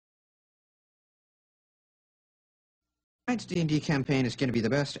Tonight's D&D campaign is going to be the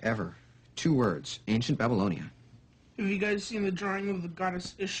best ever. 2 words, Ancient Babylonia. Have you guys seen the drawing of the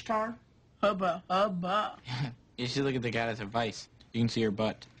goddess Ishtar? Hubba, hubba. You should look at the goddess of Vice. You can see her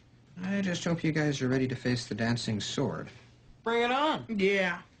butt. I just hope you guys are ready to face the dancing sword. Bring it on.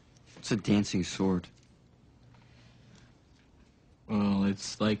 Yeah. What's a dancing sword? Well,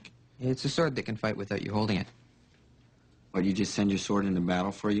 it's like... It's a sword that can fight without you holding it. What, you just send your sword into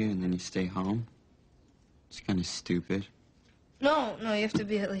battle for you and then you stay home? It's kind of stupid. No, you have to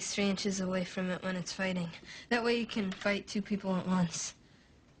be at least 3 inches away from it when it's fighting. That way you can fight 2 people at once.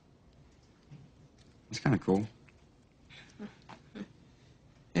 It's kind of cool.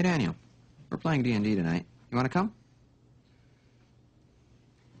 Hey, Daniel. We're playing D&D tonight. You want to come?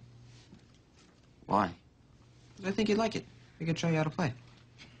 Why? I think you'd like it. We could show you how to play.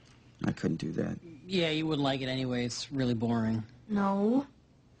 I couldn't do that. Yeah, you wouldn't like it anyway. It's really boring. No,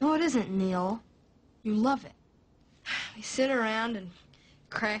 it isn't, Neil. You love it. We sit around and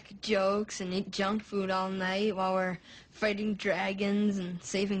crack jokes and eat junk food all night while we're fighting dragons and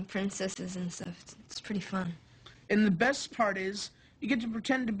saving princesses and stuff. It's pretty fun. And the best part is, you get to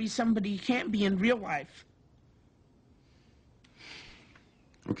pretend to be somebody you can't be in real life.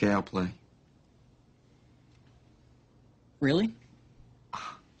 Okay, I'll play. Really?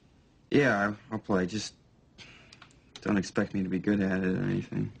 Yeah, I'll play. Just don't expect me to be good at it or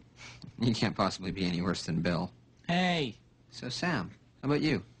anything. You can't possibly be any worse than Bill. Hey. So, Sam, how about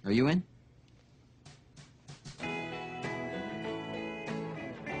you? Are you in?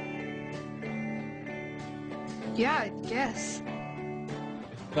 Yeah, I guess.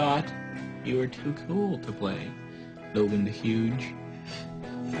 I thought you were too cool to play. Logan the Huge.